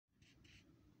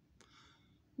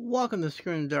Welcome to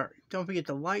Screaming Dark. Don't forget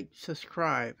to like,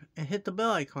 subscribe, and hit the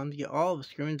bell icon to get all of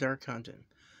Screaming Dark content.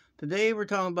 Today we're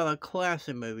talking about a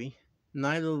classic movie,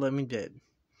 Night of the Living Dead.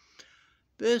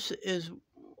 This is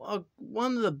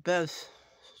one of the best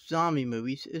zombie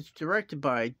movies. It's directed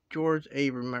by George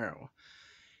A. Romero.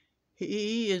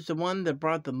 He is the one that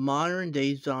brought the modern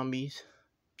day zombies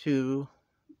to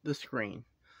the screen.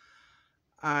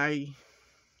 I'm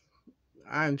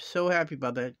so happy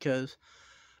about that because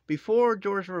before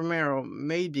George Romero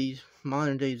made these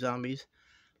modern day zombies,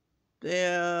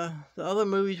 the other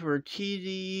movies were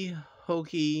cheesy,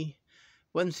 hokey,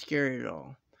 wasn't scary at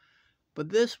all. But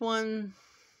this one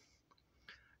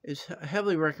is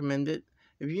heavily recommended.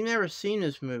 If you've never seen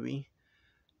this movie,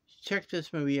 check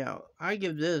this movie out. I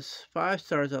give this 5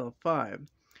 stars out of 5.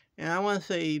 And I want to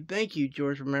say thank you,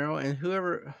 George Romero, and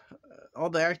whoever, all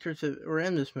the actors that were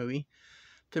in this movie,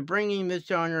 to bringing this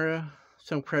genre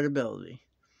some credibility.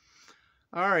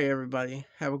 Alright, everybody,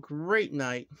 have a great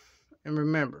night, and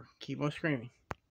remember, keep on screaming.